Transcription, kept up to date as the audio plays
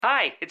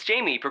Hi, it's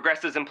Jamie,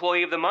 Progressive's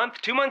Employee of the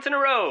Month, 2 months in a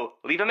row.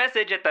 Leave a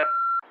message at the...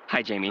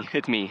 Hi, Jamie.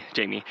 It's me,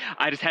 Jamie.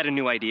 I just had a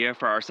new idea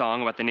for our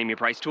song about the Name Your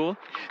Price tool.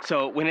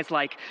 So when it's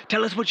like,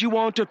 tell us what you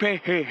want to pay,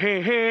 hey,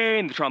 hey, hey,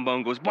 and the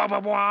trombone goes, blah, blah,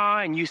 blah,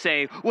 and you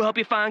say, we'll help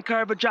you find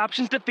coverage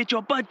options to fit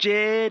your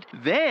budget.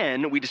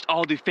 Then we just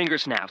all do finger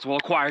snaps while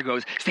a choir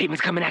goes, statements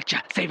coming at ya,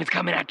 statements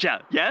coming at ya.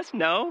 Yes?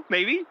 No?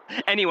 Maybe?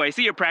 Anyway,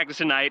 see your practice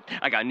tonight.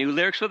 I got new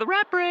lyrics for the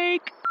rap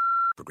break.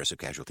 Progressive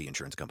Casualty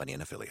Insurance Company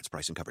and Affiliates.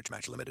 Price and coverage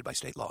match limited by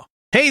state law.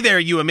 Hey there,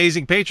 you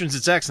amazing patrons.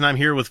 It's X, and I'm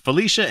here with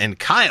Felicia and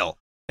Kyle.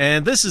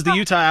 And this is the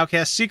Utah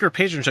Outcast Secret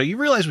Patron Show. You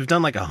realize we've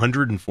done like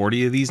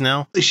 140 of these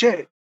now? Holy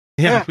shit.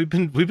 Yeah, we've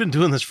been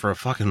doing this for a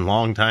fucking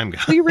long time,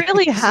 guys. We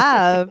really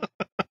have.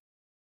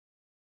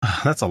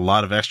 That's a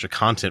lot of extra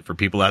content for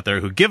people out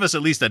there who give us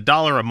at least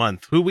 $1 a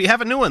month. Who we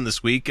have a new one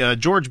this week,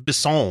 George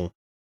Bisson.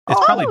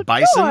 It's probably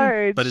Bison,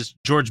 George. but it's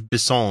George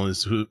Bisson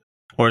is who,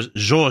 or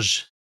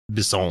Georges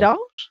Bisson. George?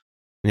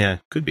 Yeah,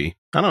 could be.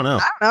 I don't know.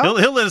 I don't know.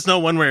 He'll let us know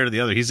one way or the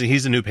other.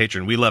 He's a new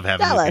patron. We love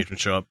having new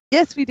patrons show up.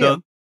 Yes, we do.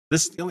 So,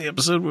 this is the only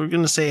episode we're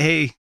going to say,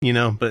 hey,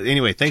 but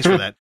anyway, thanks for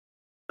that.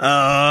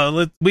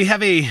 We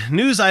have a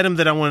news item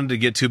that I wanted to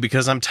get to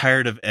because I'm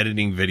tired of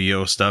editing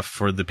video stuff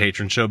for the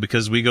patron show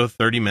because we go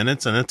 30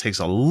 minutes and it takes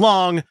a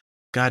long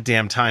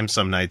goddamn time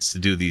some nights to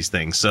do these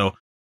things. So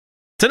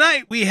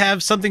tonight we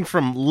have something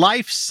from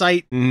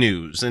LifeSite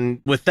News.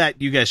 And with that,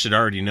 you guys should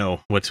already know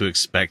what to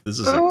expect. This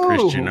is a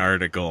Christian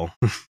article.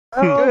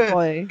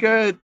 Boy.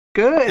 Good.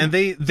 And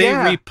they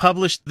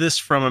republished this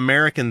from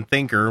American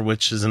Thinker,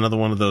 which is another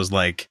one of those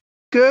like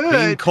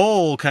Clean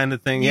Coal kind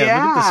of thing.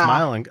 Yeah, look at the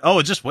smiling.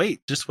 Oh, just wait.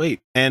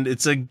 And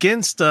it's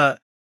against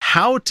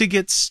how to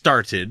get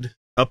started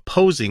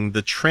opposing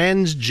the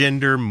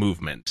transgender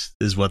movement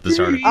is what this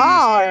article is. All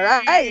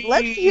right,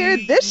 let's hear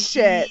this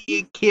shit.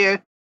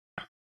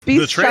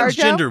 The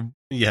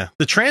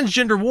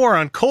transgender war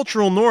on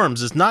cultural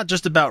norms is not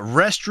just about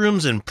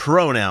restrooms and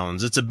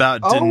pronouns. It's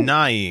about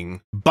denying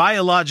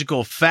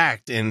biological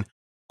fact and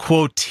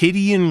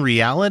quotidian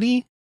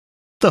reality.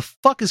 The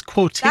fuck is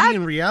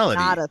quotidian reality?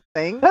 Not a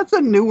thing. That's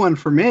a new one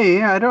for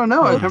me. I don't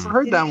know. I've never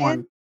heard that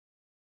one.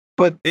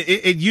 But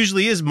it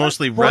usually is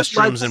mostly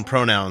restrooms and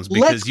pronouns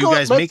because you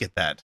guys make it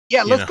that.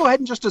 Yeah, let's go ahead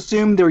and just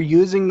assume they're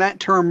using that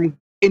term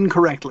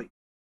incorrectly.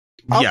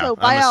 Also,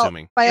 I'm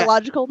assuming.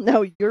 Biological?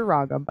 No, you're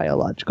wrong on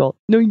biological.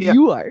 No,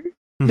 you are.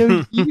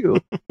 No,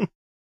 you.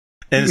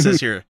 And it says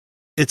here,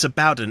 it's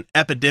about an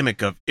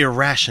epidemic of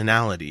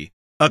irrationality,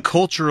 a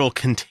cultural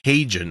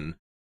contagion,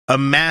 a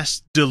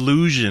mass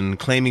delusion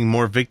claiming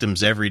more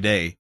victims every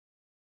day.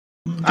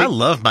 I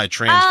love my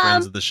trans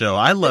friends of the show.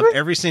 I love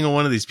every single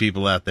one of these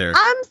people out there.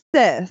 I'm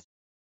cis.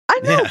 I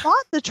know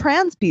lots of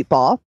trans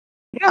people.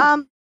 Yeah.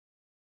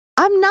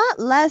 I'm not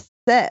less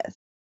cis.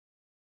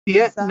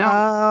 Yeah, So-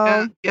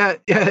 no. Yeah.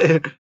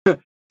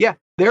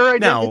 Their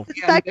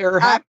identity and their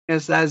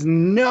happiness has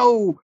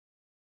no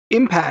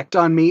impact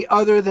on me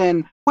other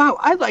than, wow,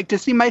 I'd like to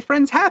see my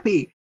friends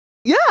happy.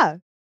 Yeah.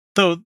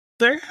 So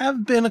there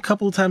have been a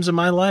couple of times in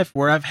my life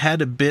where I've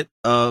had a bit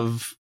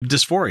of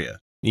dysphoria.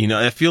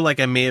 I feel like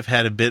I may have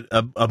had a bit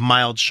of a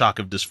mild shock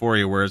of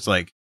dysphoria where it's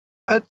like,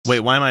 wait,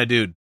 why am I a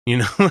dude?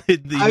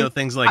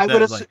 Things like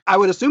that. I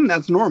would assume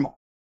that's normal.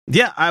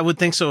 Yeah, I would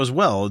think so as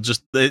well.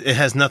 Just it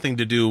has nothing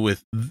to do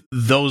with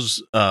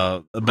those.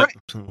 What's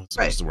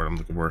the word I'm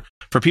looking for?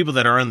 For people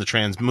that are in the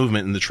trans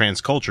movement and the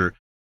trans culture,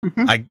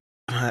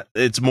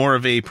 it's more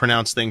of a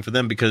pronounced thing for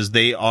them because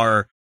they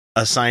are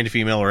assigned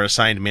female or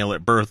assigned male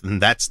at birth,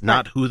 and that's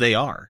not who they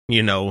are.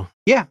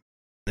 Yeah.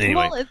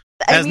 Anyway, it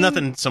has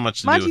nothing so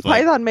much to do with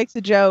Python makes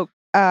a joke.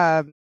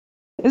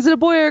 Is it a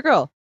boy or a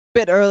girl?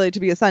 Bit early to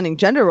be assigning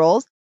gender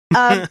roles.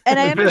 And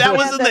I understand that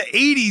was in the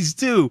 80s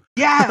too.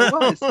 Yeah, it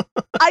was.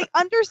 I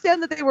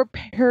understand that they were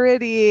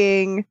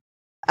parodying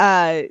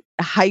hyper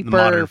the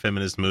modern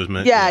feminist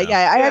movement. Yeah,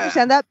 I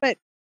understand that, but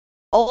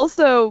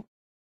also,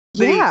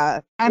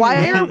 why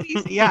are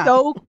we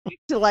so quick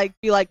to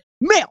be like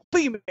male,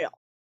 female?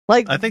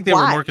 Like, I think they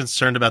were more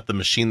concerned about the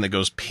machine that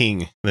goes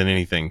ping than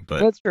anything.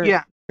 But that's true.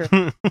 Yeah.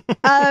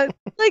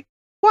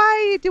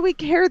 Why do we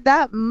care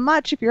that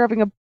much if you're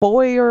having a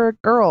boy or a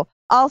girl?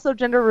 Also,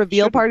 gender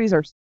reveal parties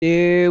are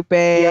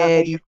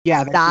stupid.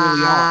 Yeah, they really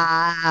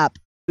are.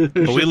 But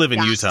we live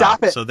in Utah,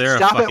 so they're a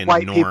fucking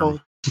white norm.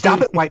 People.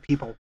 Stop it, white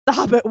people.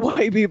 Stop it,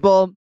 white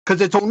people. Because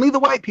it's only the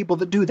white people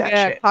that do that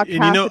shit.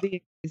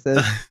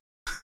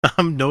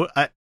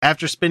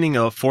 After spending a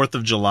 4th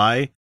of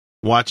July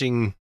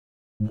watching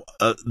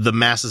the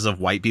masses of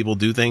white people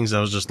do things,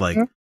 I was just like,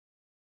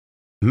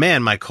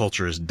 man, my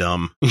culture is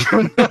dumb.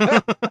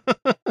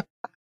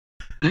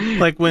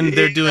 Like when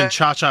they're doing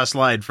cha-cha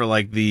slide for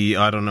like the,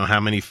 I don't know how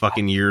many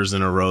fucking years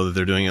in a row that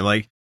they're doing it.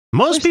 Like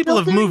most people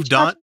have moved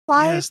on.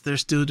 Yes, they're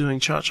still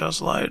doing cha-cha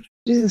slide.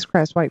 Jesus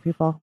Christ, white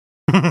people.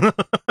 They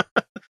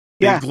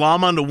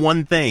glom onto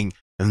one thing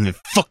and they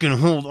fucking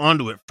hold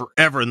onto it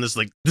forever. And this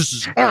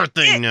is our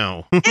thing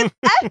now. It's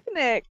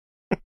ethnic.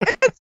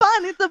 It's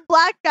fun. It's a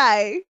black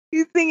guy.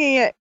 He's singing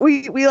it.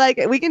 We like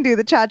it. We can do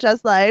the cha-cha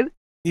slide.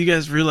 You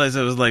guys realize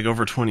that was like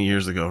over 20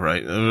 years ago,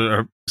 right?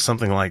 Or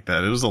something like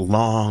that. It was a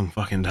long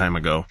fucking time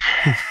ago.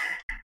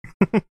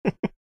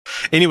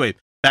 Anyway,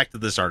 back to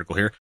this article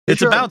here.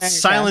 It's about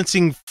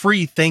silencing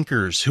free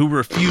thinkers who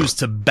refuse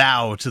to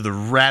bow to the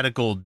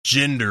radical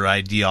gender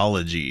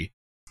ideology.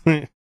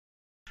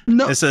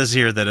 No. It says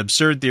here that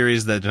absurd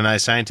theories that deny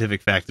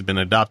scientific fact have been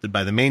adopted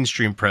by the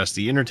mainstream press,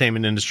 the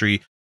entertainment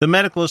industry, the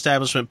medical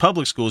establishment,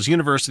 public schools,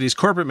 universities,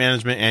 corporate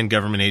management, and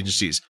government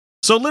agencies.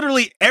 So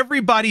literally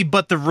everybody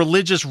but the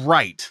religious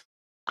right.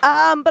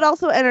 But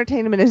also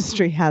entertainment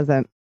industry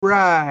hasn't.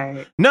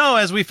 Right. No,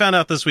 as we found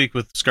out this week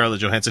with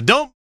Scarlett Johansson.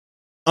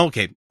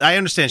 Okay, I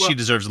understand she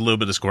deserves a little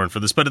bit of scorn for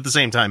this, but at the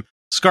same time,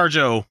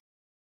 ScarJo,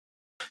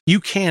 you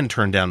can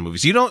turn down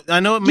movies. I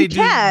know it may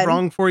do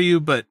wrong for you,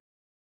 but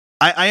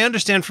I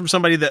understand from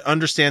somebody that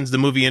understands the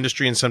movie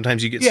industry, and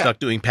sometimes you get stuck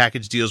doing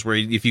package deals where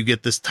if you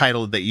get this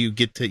title that you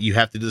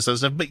have to do this other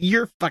stuff, but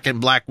you're fucking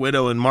Black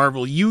Widow and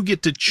Marvel, you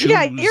get to choose.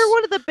 Yeah, you're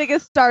one of the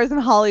biggest stars in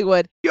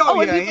Hollywood.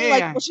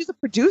 Well, she's a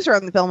producer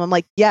on the film. I'm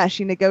like, yeah,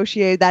 she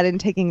negotiated that in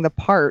taking the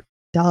part.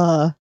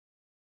 Duh.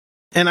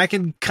 And I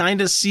can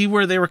kind of see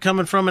where they were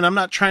coming from, and I'm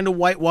not trying to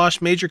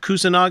whitewash Major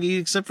Kusanagi,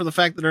 except for the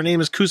fact that her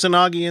name is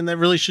Kusanagi, and that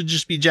really should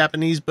just be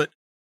Japanese, but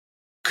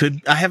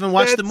I haven't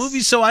watched the movie,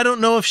 so I don't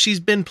know if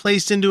she's been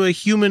placed into a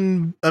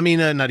human,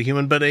 not a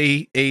human, but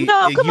a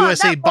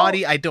USA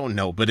body. I don't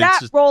know, but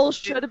that role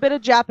should have been a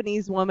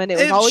Japanese woman. It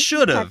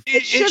should have.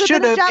 It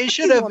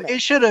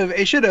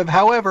should have.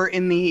 However,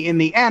 in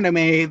the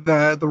anime,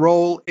 the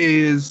role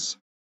is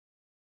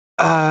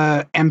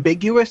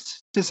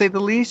ambiguous, to say the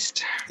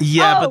least.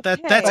 Yeah,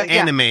 but that's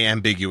anime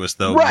ambiguous,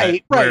 though.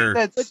 Right.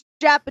 That's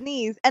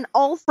Japanese, and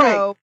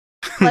also.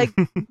 Like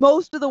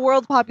most of the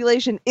world's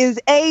population is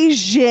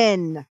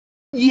Asian.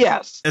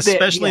 Yes,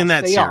 especially in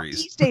that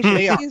series. East Asian.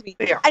 Excuse me.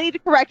 I need to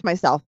correct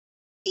myself.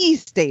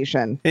 East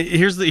Asian.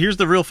 Here's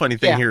the real funny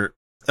thing here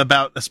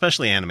about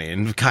especially anime.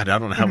 And God, I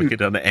don't know how we get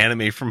down to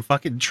anime from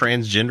fucking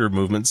transgender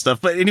movement stuff.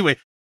 But anyway,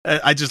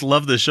 I just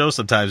love this show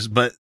sometimes.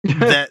 But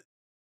that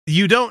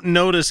you don't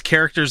notice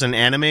characters in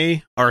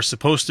anime are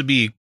supposed to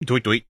be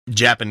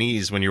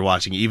Japanese when you're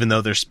watching, even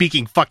though they're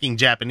speaking fucking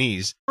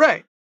Japanese.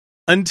 Right.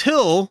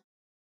 Until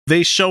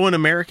they show an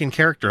American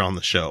character on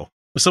the show,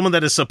 someone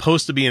that is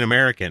supposed to be an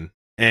American,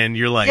 and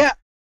you're like,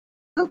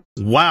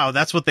 wow,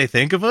 that's what they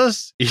think of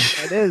us?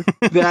 That is.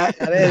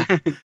 That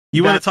is.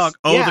 You want to talk,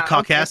 the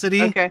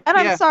caucasity? Okay. And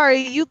I'm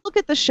sorry, you look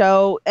at the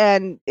show,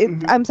 and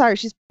I'm sorry,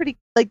 she's pretty,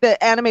 like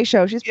the anime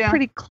show, she's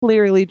pretty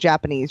clearly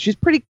Japanese. She's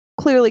pretty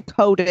clearly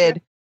coded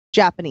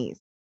Japanese.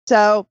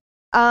 So,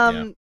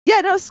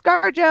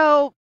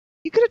 ScarJo,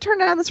 you could have turned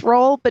down this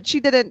role, but she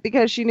didn't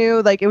because she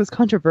knew, like, it was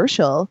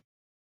controversial.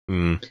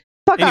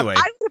 Anyway.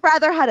 I would have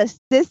rather had a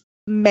cis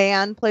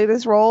man play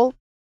this role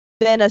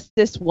than a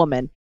cis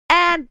woman.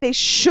 And they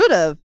should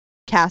have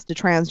cast a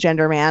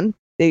transgender man.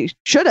 They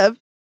should have,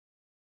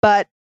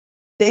 but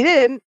they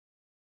didn't.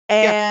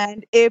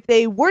 And if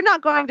they were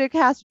not going to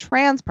cast a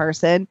trans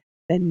person,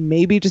 then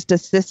maybe just a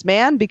cis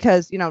man,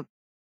 because,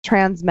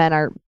 trans men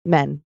are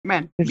men.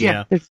 Men.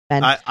 Yeah. There's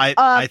men.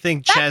 I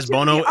think Chaz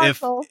Bono,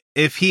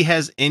 if he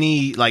has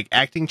any like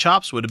acting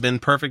chops, would have been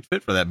perfect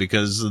fit for that,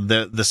 because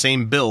the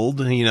same build,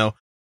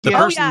 the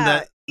person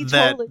that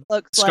totally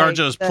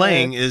ScarJo's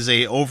playing is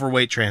a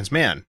overweight trans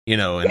man,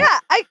 And,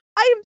 I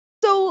am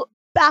so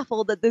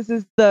baffled that this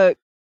is the.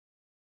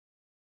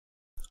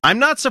 I'm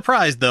not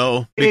surprised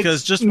though,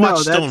 because just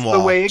watch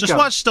Stonewall. Just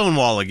watch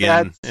Stonewall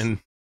again,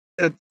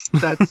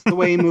 that's the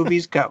way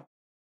movies go.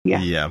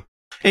 Yeah.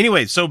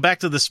 Anyway, so back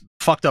to this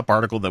fucked up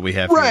article that we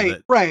have.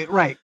 Right.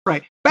 Back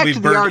to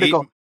the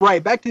article.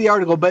 Right, back to the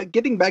article. But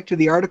getting back to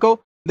the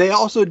article, they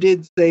also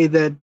did say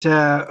that,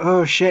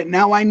 oh shit,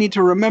 now I need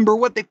to remember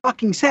what they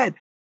fucking said.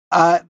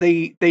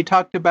 They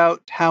talked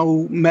about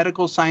how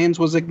medical science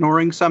was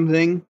ignoring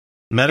something.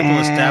 Medical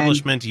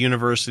establishment,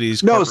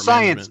 universities, no,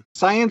 science.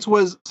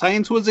 Management.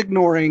 Science was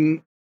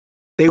ignoring.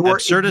 They were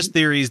absurdist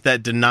theories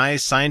that deny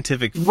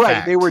scientific fact.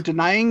 Right, they were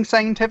denying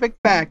scientific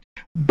fact,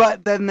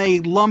 but then they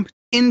lumped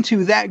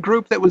into that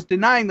group that was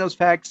denying those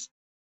facts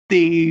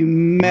the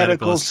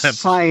medical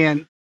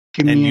science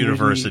community. And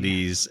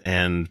universities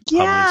and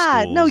public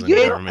schools. You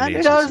don't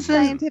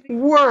understand. It doesn't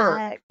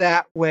work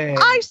that way.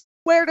 I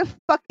swear to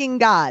fucking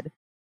God,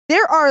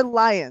 there are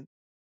lions.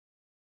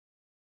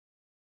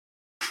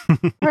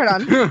 Hold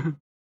on.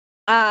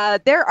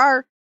 There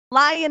are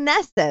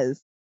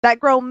lionesses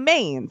that grow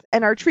manes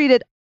and are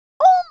treated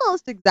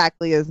almost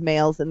exactly as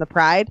males in the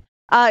pride,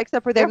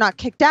 except for they're not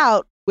kicked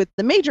out with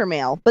the major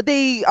male, but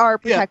they are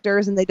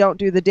protectors and they don't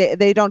do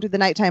the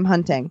nighttime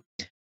hunting.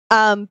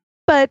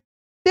 But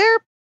they're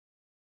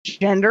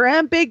gender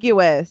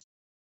ambiguous.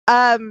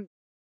 What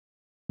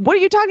are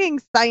you talking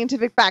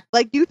scientific fact?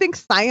 Like, you think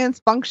science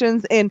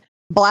functions in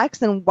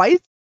blacks and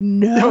whites?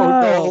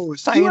 No.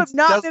 Science, you have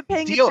not been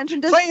paying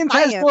attention to science.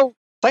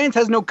 Science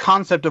has no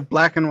concept of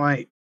black and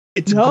white.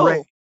 It's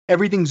gray.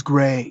 Everything's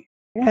gray.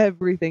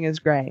 Everything is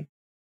gray.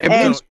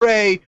 Everything's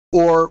gray,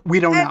 or we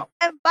don't know.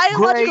 And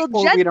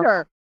biological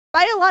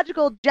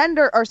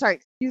gender,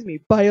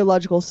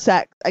 biological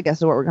sex, I guess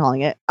is what we're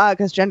calling it.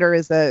 Because gender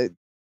is a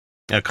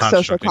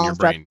social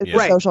construct. It's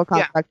a social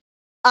construct.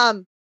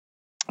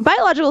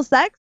 Biological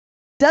sex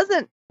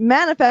doesn't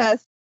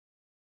manifest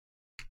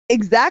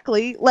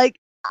exactly like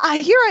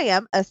here I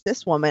am, a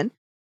cis woman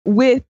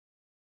with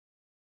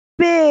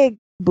big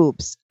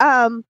boobs,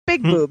 and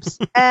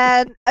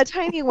a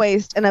tiny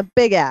waist and a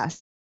big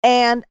ass.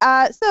 And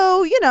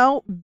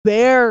so,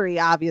 very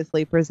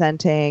obviously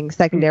presenting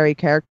secondary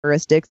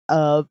characteristics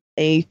of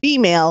a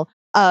female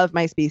of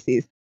my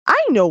species.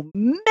 I know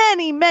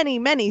many, many,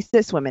 many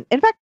cis women.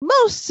 In fact,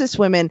 most cis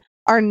women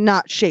are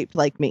not shaped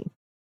like me.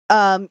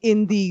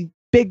 In the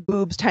big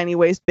boobs, tiny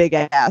waist, big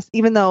ass,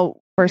 even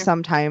though for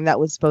some time that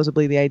was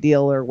supposedly the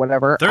ideal or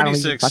whatever.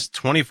 36,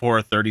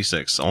 24,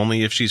 36.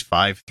 Only if she's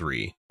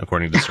 5'3",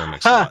 according to Sir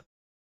Mix-a-Lot.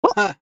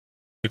 Well,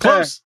 you're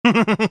close.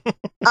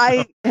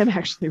 I am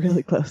actually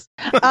really close.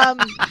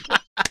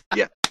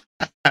 Yeah.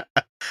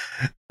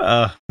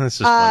 That's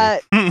just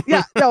funny.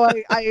 Yeah, no,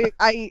 I'm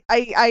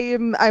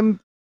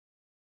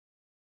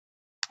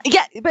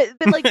yeah, but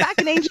like back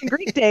in ancient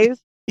Greek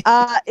days,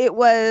 it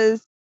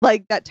was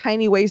like that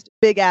tiny waist,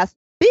 big ass,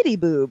 bitty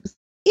boobs,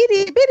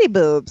 itty bitty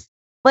boobs.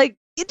 Like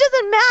it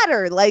doesn't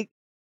matter. Like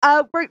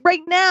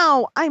right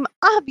now, I'm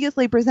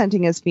obviously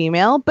presenting as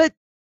female, but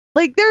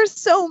like there's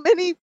so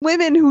many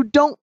women who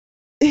don't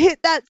hit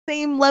that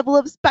same level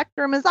of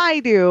spectrum as I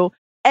do,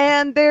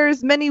 and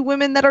there's many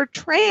women that are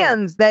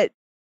trans that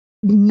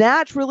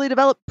naturally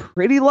develop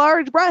pretty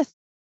large breasts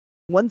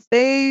once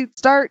they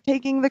start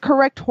taking the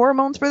correct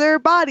hormones for their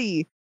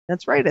body.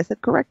 That's right, I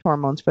said correct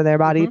hormones for their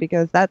body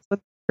because that's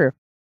what's true.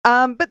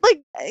 But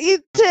like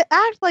to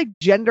act like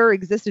gender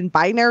exists in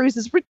binaries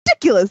is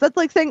ridiculous. That's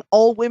like saying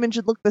all women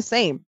should look the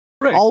same.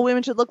 Right. All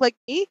women should look like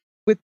me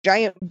with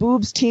giant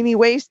boobs, teeny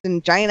waist,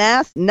 and giant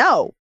ass.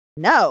 No,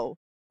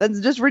 that's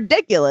just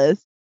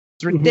ridiculous.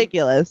 It's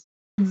ridiculous.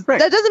 Right.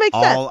 That doesn't make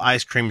sense. All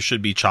ice cream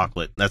should be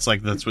chocolate. That's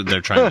what they're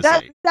trying to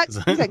say. That's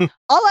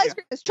all ice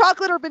cream is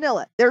chocolate or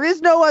vanilla. There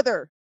is no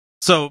other.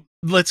 So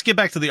let's get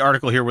back to the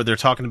article here where they're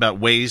talking about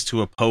ways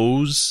to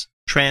oppose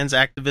trans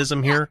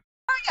activism here.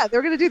 Oh yeah,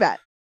 they're going to do that.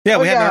 Yeah,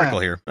 we have an article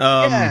here.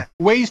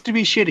 Ways to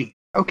be shitty.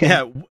 Okay.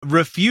 Yeah,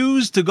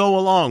 refuse to go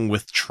along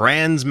with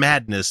trans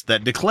madness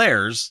that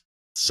declares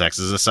sex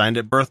is assigned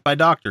at birth by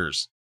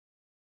doctors.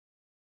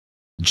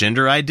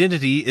 Gender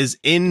identity is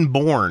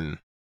inborn.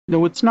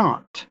 No, it's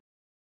not.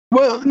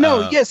 Well,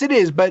 no, yes, it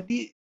is, but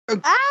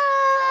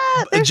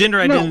gender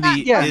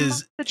identity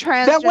is the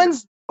trans. That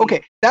one's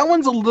okay. That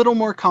one's a little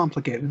more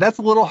complicated. That's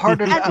a little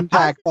harder to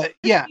unpack. But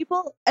yeah,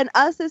 people and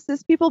us as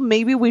cis people,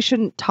 maybe we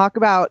shouldn't talk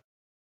about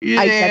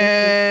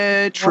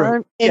identity.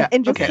 True.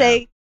 And just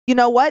say, you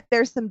know what?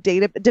 There's some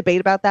debate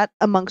about that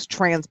amongst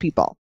trans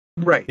people.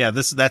 Right. Yeah,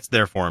 that's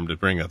their forum to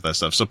bring up that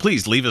stuff. So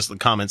please leave us the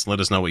comments and let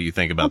us know what you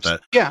think about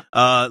that. Yeah.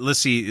 Let's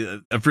see.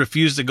 I've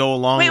refused to go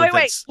along with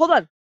Wait. Hold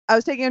on. I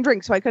was taking a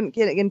drink, so I couldn't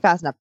get it in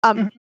fast enough.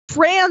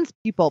 Trans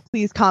people,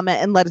 please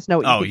comment and let us know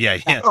what you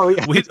think. Oh,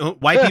 yeah.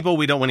 White people,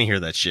 we don't want to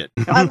hear that shit.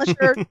 Unless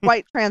you're a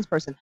white trans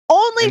person.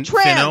 Only and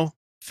trans.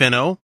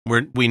 Finno,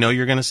 we know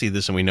you're going to see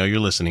this and we know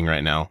you're listening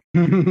right now.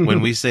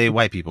 When we say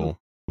white people,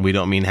 we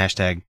don't mean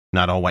hashtag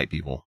not all white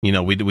people. You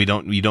know, you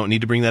don't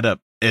need to bring that up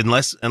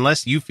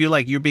unless you feel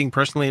like you're being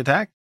personally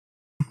attacked.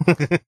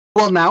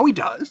 Well, now he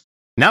does.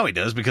 Now he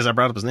does because I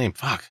brought up his name.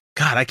 Fuck.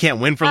 God, I can't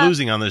win for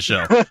losing on this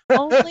show.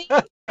 Only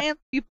trans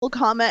people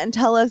comment and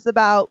tell us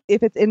about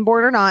if it's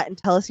inborn or not and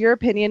tell us your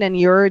opinion and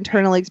your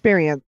internal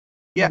experience.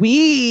 Yeah.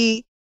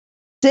 We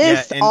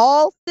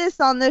all cis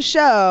on this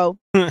show.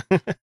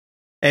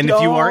 And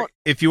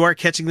if you are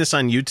catching this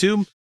on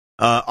YouTube,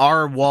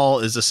 our wall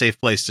is a safe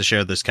place to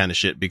share this kind of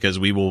shit because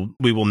we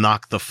will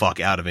knock the fuck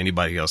out of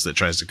anybody else that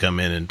tries to come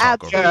in and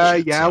talk over this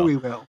shit. Yeah, we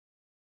will.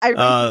 I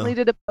recently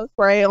did a post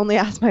where I only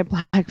asked my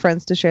black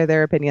friends to share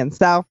their opinions.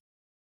 So,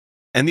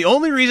 and the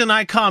only reason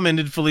I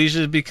commented,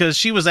 Felicia, is because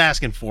she was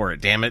asking for it.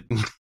 Damn it!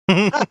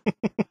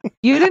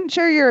 You didn't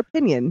share your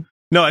opinion.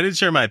 No, I didn't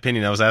share my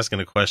opinion. I was asking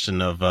a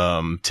question of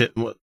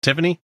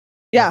Tiffany.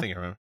 Yeah, I think I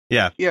remember.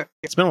 Yeah.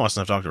 It's been a while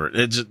since I've talked to her.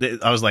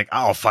 I was like,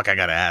 oh fuck, I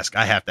gotta ask.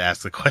 I have to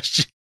ask the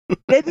question.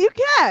 If you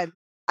can.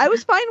 I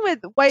was fine with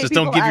white. Just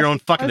don't give your own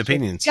fucking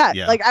opinions.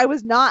 Yeah, like I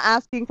was not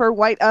asking for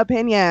white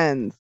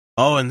opinions.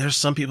 Oh, and there's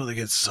some people that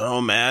get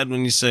so mad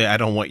when you say, I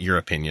don't want your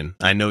opinion.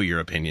 I know your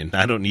opinion.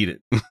 I don't need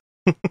it.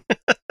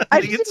 I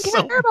just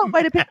didn't care about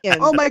white opinions.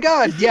 Oh my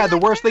god. Yeah, the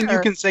worst thing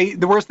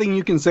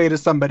you can say to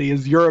somebody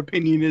is your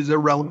opinion is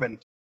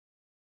irrelevant.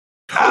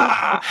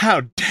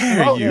 How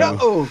dare you?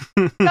 No.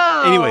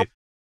 No. Anyway,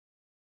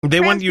 they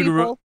want you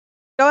to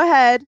go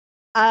ahead.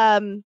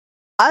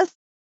 Us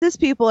cis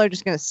people are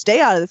just going to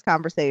stay out of this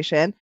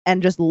conversation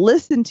and just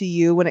listen to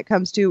you when it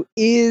comes to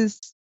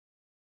is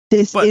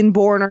this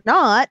inborn or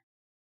not.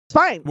 It's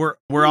fine.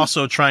 We're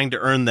also trying to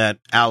earn that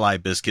ally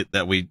biscuit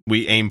that we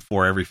aim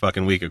for every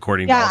fucking week,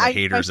 according to all the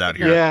haters out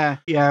here.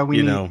 Yeah,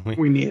 we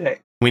need it.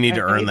 We need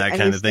to earn that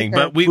kind of thing.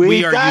 But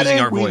we are using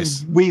our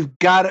voice. We've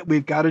got it.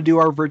 We've got to do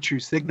our virtue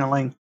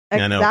signaling.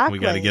 Exactly. I know we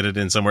got to get it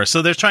in somewhere.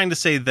 So they're trying to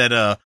say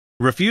that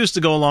refuse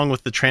to go along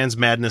with the trans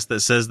madness that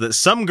says that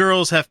some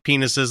girls have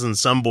penises and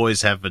some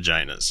boys have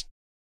vaginas.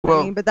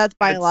 Well, I mean, but that's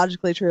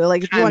biologically true.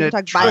 Like, if you want to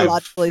talk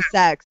biologically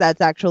sex, that's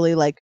actually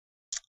like.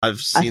 I've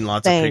seen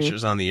lots of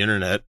pictures on the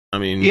internet. I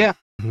mean, yeah.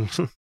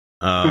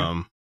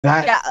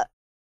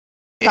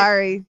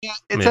 Sorry. Yeah,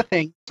 it's a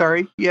thing.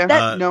 Sorry. Yeah.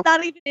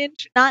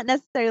 Not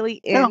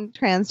necessarily in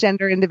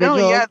transgender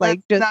individuals. No, yeah,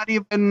 like,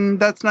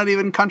 that's not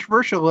even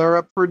controversial or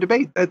up for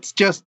debate. That's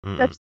just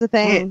that's the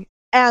thing.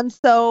 And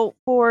so,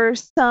 for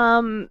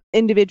some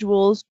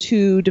individuals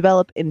to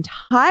develop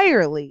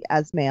entirely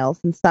as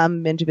males, and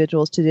some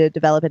individuals to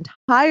develop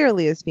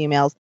entirely as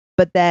females,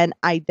 but then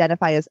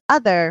identify as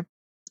other,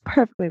 it's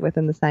perfectly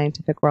within the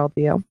scientific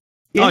worldview.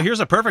 Yeah. Oh, here's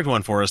a perfect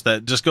one for us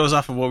that just goes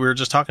off of what we were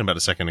just talking about a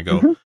second ago.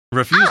 Mm-hmm.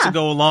 Refuse to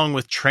go along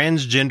with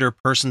transgender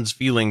person's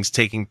feelings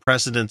taking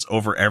precedence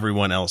over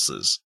everyone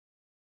else's.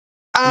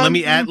 Let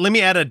me add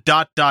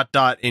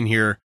a ... in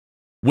here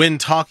when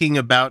talking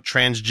about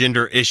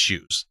transgender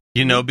issues.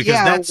 You know, because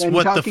that's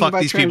what the fuck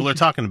these people are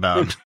talking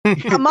about.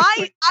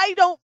 I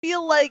don't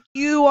feel like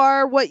you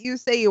are what you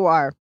say you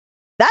are.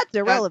 That's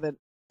irrelevant.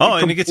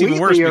 And it gets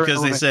even worse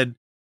because they said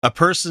a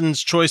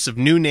person's choice of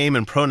new name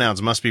and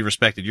pronouns must be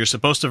respected. You're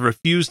supposed to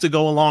refuse to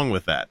go along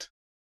with that.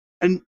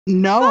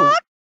 No.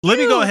 Let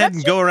me go ahead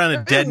and go around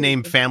and dead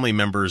name family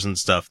members and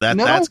stuff.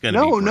 That's going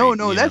to be great,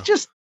 No. That's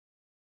just,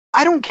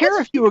 I don't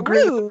care if you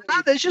agree with it or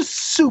not. That's just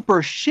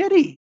super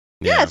shitty.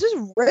 Yeah, it's just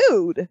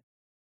rude.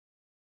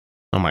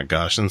 Oh my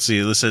gosh. And see,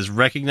 it says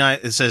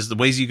the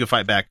ways you can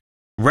fight back.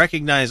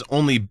 Recognize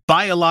only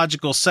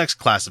biological sex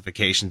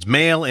classifications,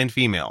 male and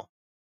female.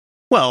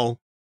 Well,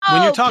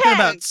 when you're talking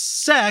about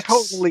sex,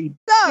 totally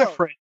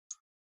different.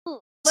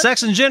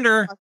 Sex and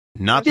gender,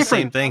 not the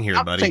same thing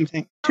here, buddy. Same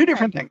thing. Two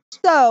different things.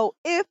 So,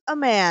 if a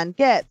man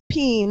gets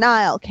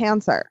penile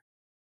cancer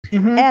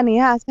and he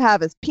has to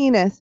have his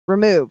penis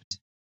removed,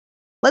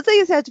 let's say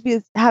he has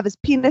to have his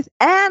penis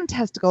and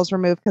testicles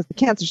removed because the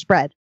cancer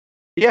spread.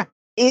 Yeah.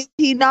 Is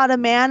he not a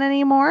man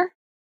anymore?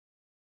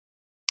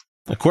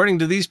 According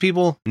to these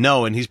people,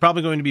 no, and he's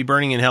probably going to be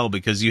burning in hell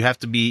because you have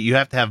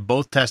to have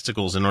both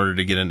testicles in order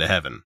to get into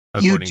heaven.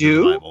 According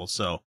to the Bible.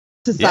 So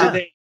did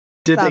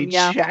they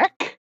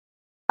check?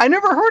 I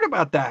never heard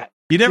about that.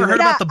 You never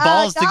heard about the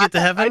balls to get to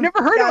heaven? I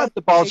never heard about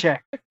the ball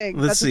check.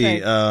 Let's see.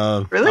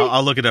 Really?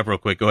 I'll look it up real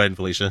quick. Go ahead,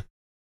 Felicia.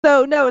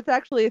 So no, it's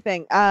actually a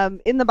thing.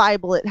 In the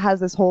Bible, it has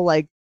this whole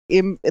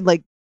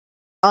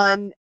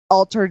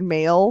unaltered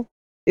male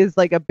is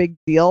like a big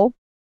deal,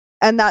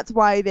 and that's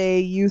why they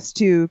used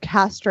to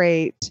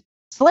castrate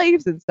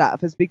slaves and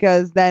stuff, is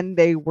because then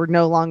they were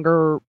no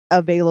longer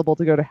available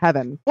to go to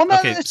heaven. Well, no,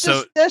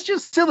 that's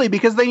just silly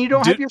because then you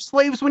don't have your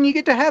slaves when you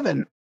get to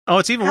heaven. Oh,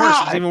 it's even worse.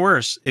 It's even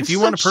worse. If you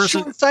want a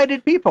person,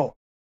 short-sighted people.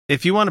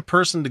 If you want a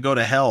person to go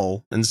to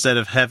hell instead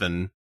of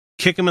heaven,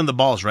 kick him in the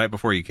balls right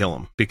before you kill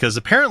him, because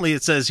apparently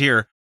it says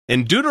here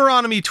in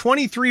Deuteronomy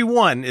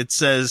 23:1, it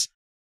says,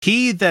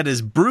 "He that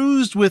is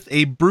bruised with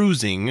a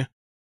bruising,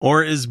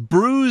 or is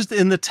bruised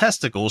in the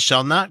testicles,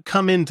 shall not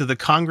come into the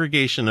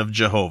congregation of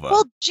Jehovah."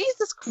 Well,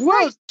 Jesus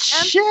Christ.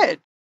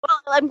 Shit. Well,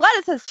 I'm glad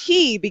it says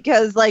he,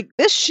 because,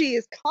 this she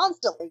is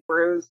constantly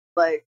bruised.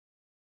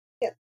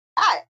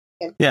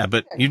 Yeah,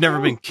 but you've never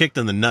been kicked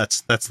in the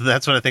nuts. That's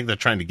what I think they're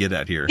trying to get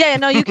at here. Yeah,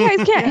 no, you guys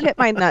can't hit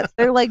my nuts.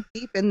 They're,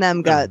 deep in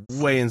them guts.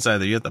 Way inside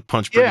there. You have to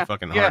punch pretty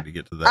fucking hard to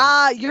get to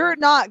that. You're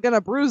not going to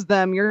bruise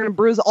them. You're going to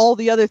bruise all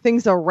the other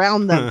things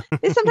around them.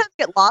 They sometimes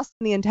get lost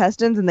in the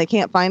intestines and they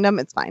can't find them.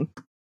 It's fine.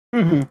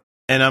 Mm-hmm.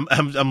 And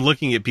I'm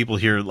looking at people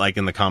here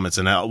in the comments,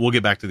 and we'll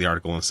get back to the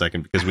article in a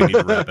second because we need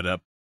to wrap it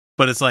up.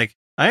 But it's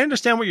I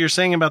understand what you're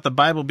saying about the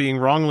Bible being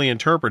wrongly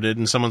interpreted,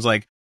 and someone's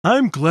like,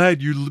 I'm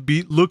glad you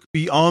look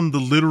beyond the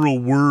literal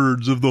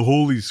words of the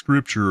Holy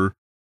Scripture,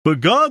 but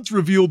God's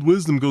revealed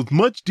wisdom goes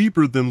much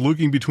deeper than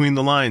looking between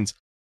the lines.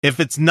 If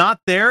it's not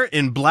there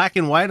in black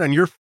and white on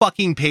your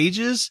fucking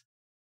pages,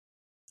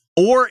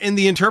 or in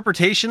the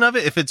interpretation of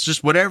it, if it's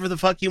just whatever the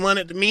fuck you want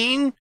it to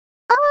mean,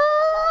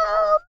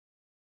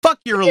 fuck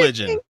your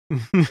religion.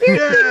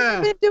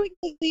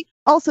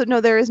 Also,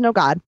 no, there is no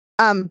God.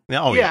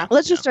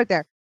 Let's just start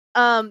there.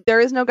 There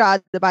is no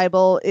God. The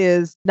Bible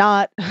is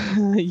not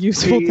a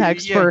useful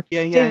text for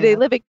day-to-day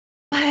living,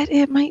 but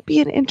it might be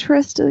an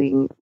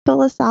interesting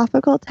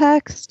philosophical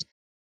text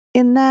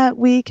in that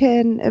we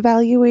can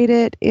evaluate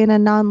it in a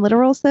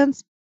non-literal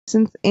sense,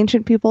 since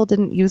ancient people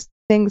didn't use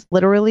things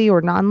literally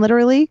or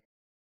non-literally.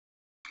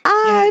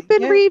 I've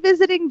been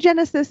revisiting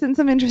Genesis in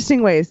some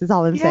interesting ways, is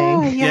all I'm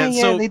saying.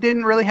 So they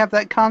didn't really have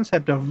that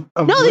concept of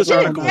no, they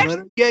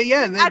didn't.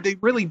 They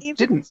really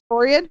didn't.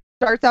 Historian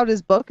starts out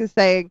his book as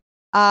saying,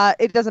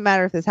 it doesn't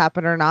matter if this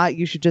happened or not.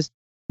 You should just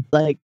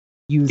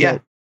use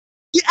it.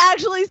 He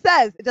actually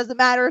says it doesn't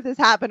matter if this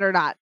happened or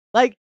not.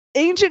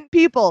 Ancient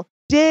people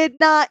did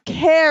not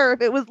care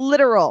if it was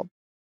literal.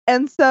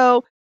 And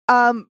so,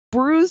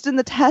 bruised in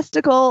the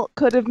testicle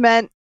could have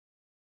meant,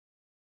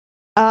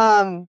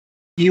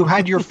 you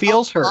had your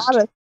feels hurt.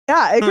 It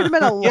could have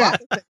been a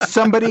lot.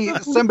 Somebody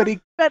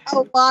meant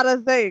a lot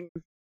of things.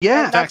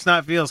 Yeah. Facts,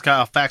 not feels,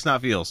 Kyle. Facts,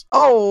 not feels.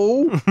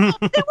 Oh. They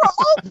were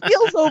all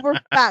feels over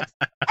facts.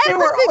 They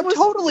were all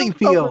totally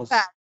feels.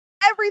 Facts.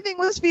 Everything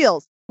was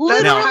feels.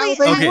 That's Literally.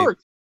 how they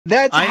worked.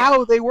 That's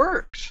how they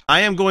worked. I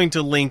am going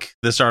to link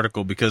this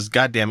article because,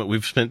 goddamn it,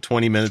 we've spent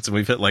 20 minutes and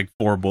we've hit like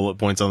 4 bullet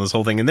points on this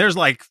whole thing, and there's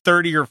like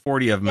 30 or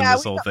 40 of them in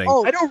this whole thing.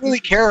 I don't really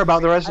care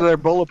about the rest of their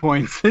bullet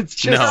points. It's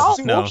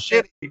just no.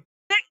 shitty.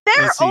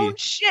 Their own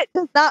shit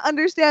does not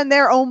understand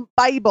their own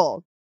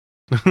Bible.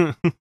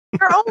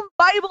 Their own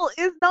Bible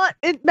is not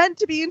meant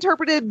to be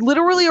interpreted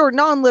literally or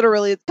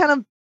non-literally. It's kind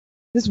of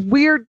this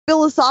weird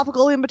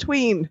philosophical in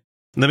between.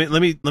 Let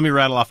me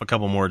rattle off a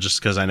couple more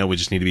just because I know we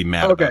just need to be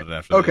mad about it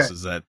after this.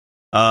 Is that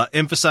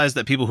emphasize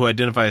that people who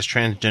identify as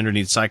transgender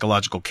need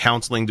psychological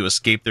counseling to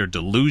escape their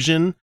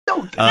delusion.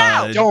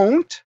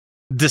 Don't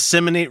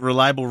disseminate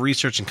reliable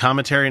research and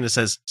commentary, and it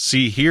says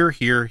see here,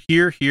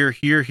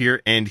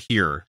 and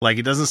here. Like,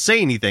 it doesn't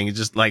say anything. It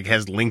just like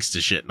has links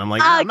to shit, and I'm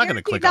like, I'm not going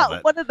to click on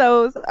that. One of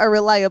those are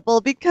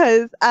reliable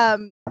because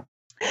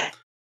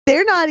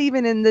they're not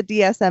even in the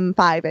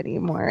DSM-5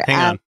 anymore. Hang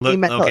on.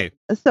 Look, okay.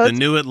 So the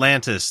new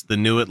Atlantis,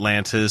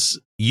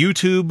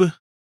 YouTube,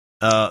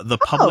 the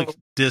public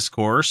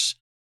discourse,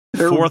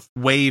 Fourth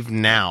Wave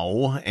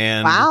Now,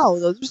 and wow,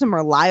 those are some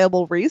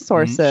reliable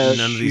resources.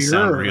 None of these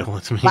sound real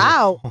to me.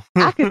 Wow,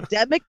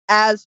 academic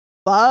as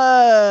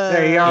fuck.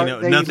 They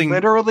are. They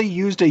literally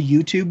used a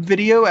YouTube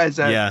video as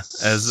a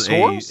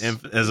source?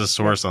 as a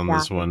source on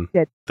this one.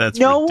 That's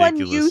no ridiculous. one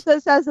used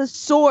us as a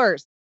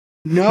source.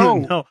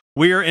 No,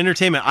 we are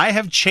entertainment. I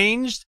have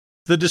changed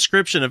the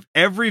description of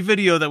every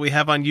video that we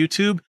have on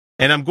YouTube,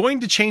 and I'm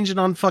going to change it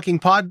on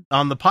fucking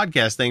on the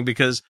podcast thing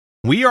because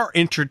we are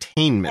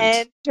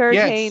entertainment.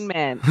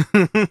 Entertainment.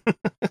 No,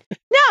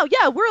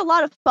 yeah, we're a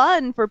lot of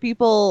fun for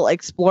people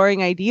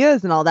exploring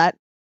ideas and all that.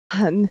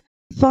 Fun.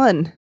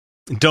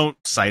 Don't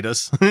cite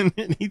us in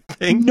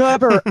anything.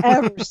 Never,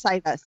 ever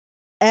cite us.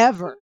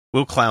 Ever.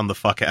 We'll clown the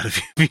fuck out of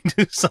you if you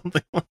do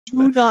something like that.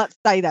 Do not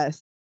cite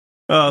us.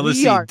 Let's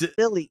see. Are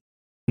silly.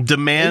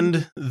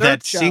 Demand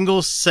that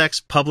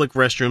single-sex public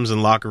restrooms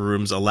and locker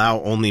rooms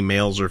allow only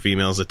males or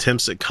females.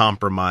 Attempts at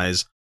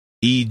compromise,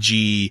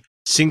 e.g.,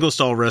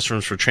 single-stall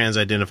restrooms for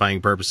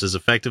trans-identifying purposes,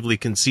 effectively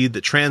concede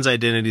that trans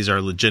identities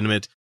are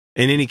legitimate.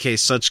 In any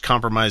case, such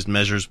compromised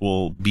measures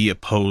will be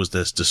opposed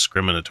as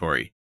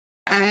discriminatory.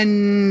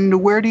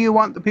 And where do you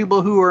want the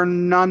people who are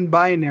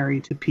non-binary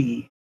to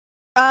pee?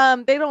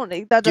 They don't.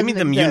 That give me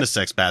them exist.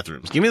 unisex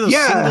bathrooms. Give me those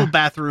single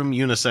bathroom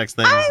unisex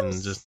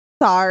things.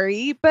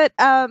 Sorry, but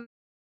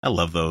I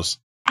love those.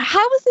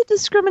 How is it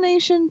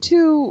discrimination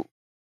to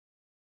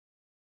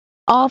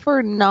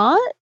offer not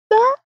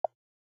that?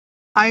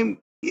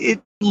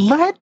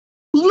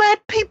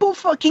 Let people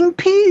fucking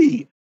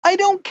pee. I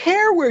don't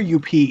care where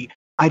you pee.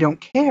 I don't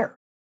care.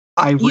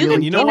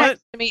 You know what?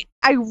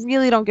 I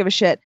really don't give a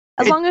shit.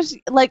 As long as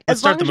let's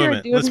start the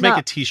movement. Let's make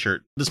a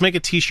t-shirt. Let's make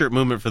a t-shirt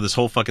movement for this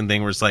whole fucking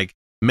thing where it's like,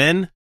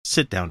 men,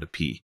 sit down to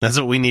pee. That's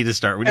what we need to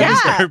start. We need to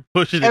start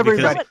pushing it.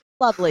 Because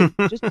lovely.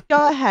 Just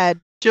go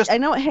ahead. I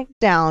know it hangs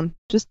down.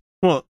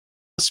 Well,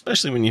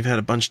 especially when you've had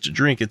a bunch to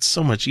drink, it's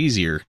so much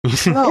easier.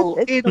 No,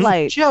 it's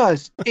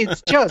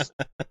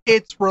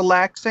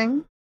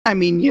relaxing. I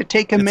mean, you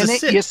take a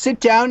minute, you sit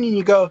down, and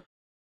you go,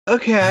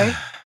 okay.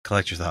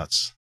 Collect your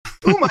thoughts.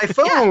 Ooh, my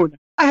phone.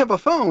 I have a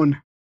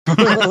phone. I'm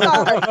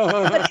sorry,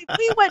 but if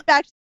we went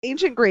back to the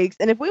ancient Greeks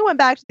and if we went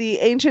back to the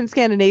ancient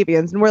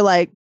Scandinavians and we're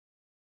like,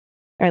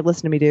 all right,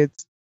 listen to me,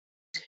 dudes.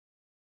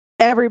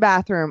 Every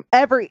bathroom,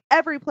 every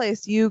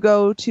place you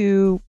go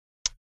to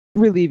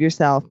relieve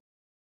yourself,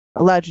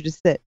 allowed you to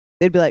sit.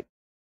 They'd be like,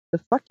 the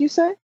fuck you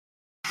say?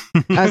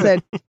 I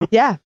said,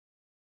 yeah,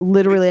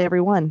 literally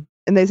everyone.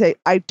 And they say,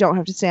 I don't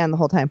have to stand the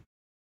whole time.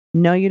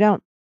 No, you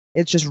don't.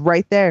 It's just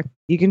right there.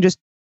 You can if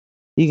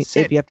you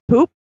have to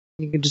poop,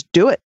 you can just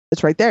do it.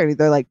 It's right there.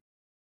 They're like,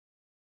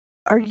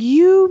 are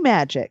you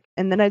magic?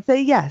 And then I'd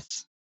say,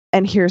 yes.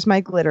 And here's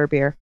my glitter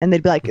beer. And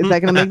they'd be like, is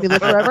that going to make me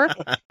live forever?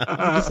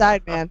 You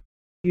decide, man.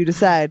 You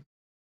decide.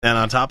 And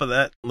on top of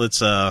that, let's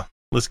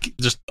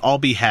just all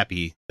be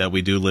happy that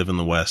we do live in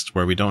the West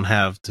where we don't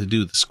have to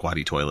do the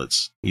squatty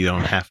toilets. You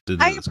don't have to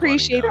do I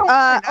appreciate it.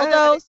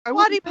 Although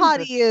squatty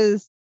potty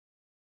is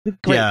a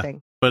great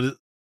thing. But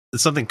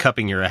it's something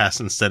cupping your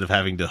ass instead of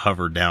having to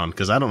hover down,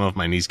 because I don't know if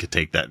my knees could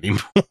take that anymore.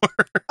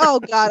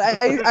 Oh, God.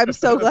 I'm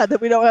so glad that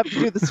we don't have to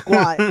do the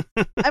squat.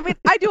 I mean,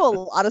 I do a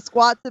lot of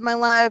squats in my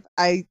life.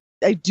 I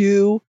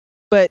do,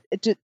 but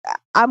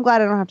I'm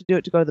glad I don't have to do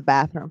it to go to the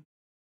bathroom.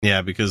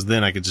 Yeah, because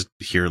then I could just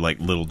hear like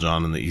Little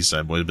John and the East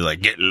Side Boys be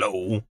like, get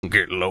low,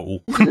 get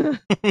low.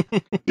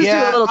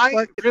 Yeah,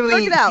 twerk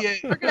it out.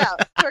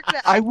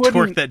 I wouldn't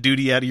twerk that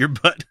duty out of your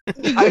butt.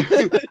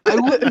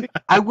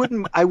 I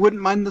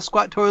wouldn't mind the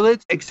squat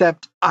toilets,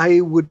 except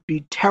I would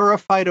be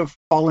terrified of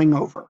falling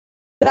over.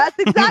 That's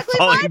exactly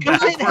my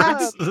point.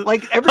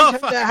 Like every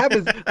time that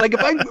happens, like if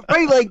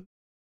I like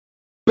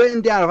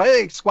bend down, if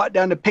I like squat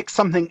down to pick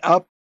something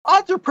up,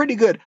 odds are pretty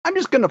good. I'm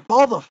just gonna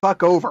fall the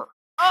fuck over.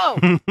 Oh,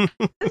 this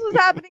was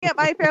happening at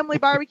my family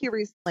barbecue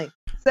recently.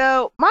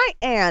 So my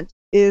aunt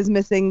is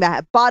missing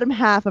that bottom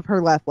half of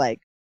her left leg.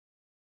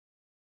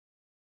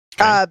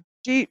 Okay.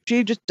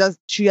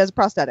 She has a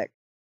prosthetic.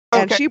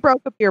 And she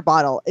broke a beer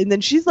bottle, and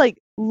then she's like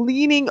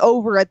leaning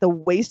over at the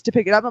waist to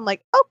pick it up. I'm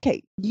like,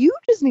 okay, you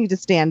just need to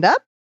stand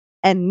up,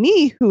 and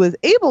me, who is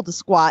able to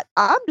squat,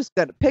 I'm just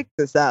gonna pick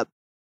this up.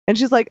 And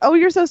she's like, oh,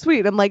 you're so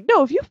sweet. I'm like,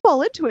 no, if you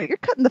fall into it, you're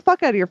cutting the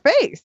fuck out of your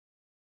face.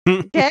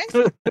 Okay,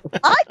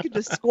 I could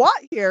just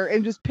squat here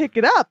and just pick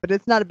it up, and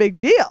it's not a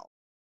big deal.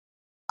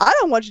 I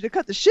don't want you to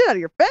cut the shit out of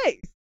your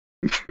face.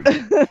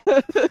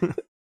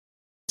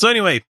 So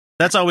anyway.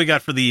 That's all we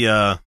got for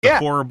the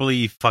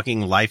horribly fucking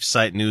life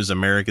site news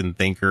American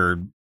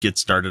thinker get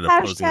started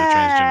opposing the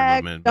transgender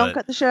movement. Don't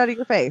cut the shit out of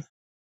your face.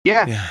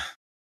 Yeah.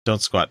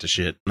 Don't squat to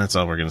shit. That's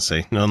all we're going to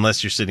say. No,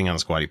 unless you're sitting on a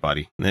squatty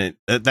potty. That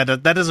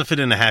doesn't fit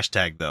in a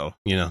hashtag, though.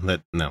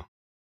 No.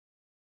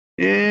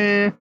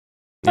 Yeah.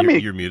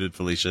 You're muted,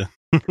 Felicia.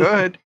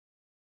 Good.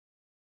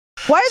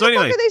 Why the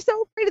fuck are they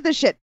so afraid of this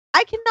shit?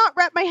 I cannot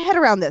wrap my head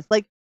around this.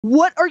 Like,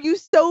 what are you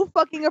so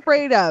fucking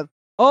afraid of?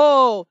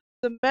 Oh,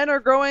 the men are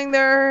growing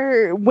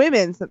their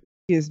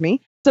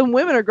some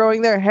women are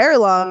growing their hair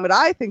long, but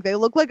I think they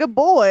look like a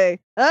boy.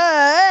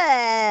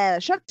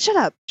 Shut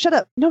up.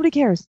 Nobody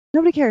cares.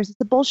 It's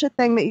a bullshit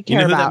thing that you care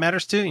about. You know who that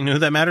matters to? You know who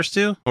that matters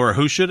to? Or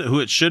who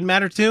it should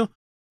matter to?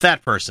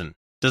 That person.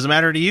 Does it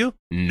matter to you?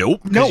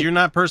 Nope. Because you're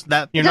not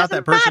you're not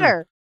that person.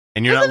 Matter.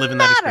 And you're not living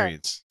that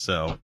experience.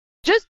 So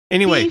just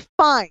be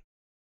fine.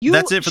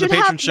 That's it for the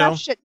Patron show.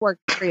 Shit to work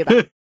for you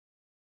about.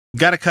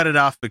 Got to cut it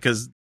off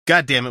because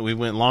God damn it, we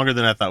went longer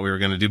than I thought we were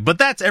going to do. But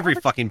that's every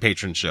fucking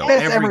Patron show.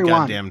 Every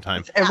goddamn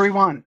time. It's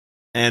everyone.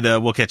 And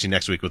we'll catch you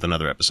next week with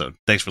another episode.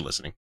 Thanks for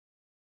listening.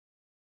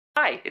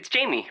 Hi, it's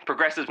Jamie,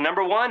 Progressive #1,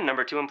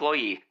 #2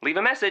 employee. Leave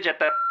a message at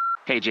the...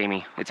 Hey,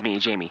 Jamie. It's me,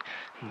 Jamie.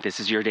 This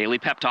is your daily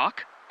pep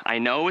talk. I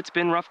know it's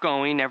been rough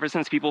going ever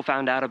since people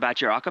found out about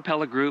your a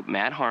cappella group,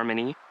 Mad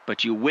Harmony,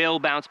 but you will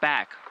bounce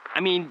back. I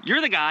mean,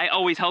 you're the guy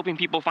always helping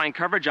people find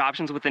coverage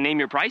options with the Name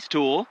Your Price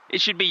tool. It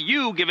should be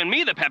you giving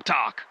me the pep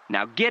talk.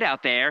 Now get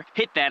out there,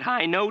 hit that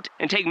high note,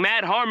 and take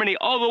Mad Harmony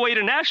all the way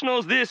to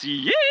nationals this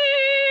year!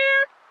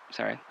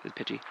 Sorry, it's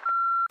pitchy.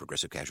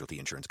 Progressive Casualty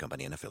Insurance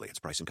Company and Affiliates.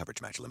 Price and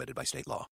coverage match limited by state law.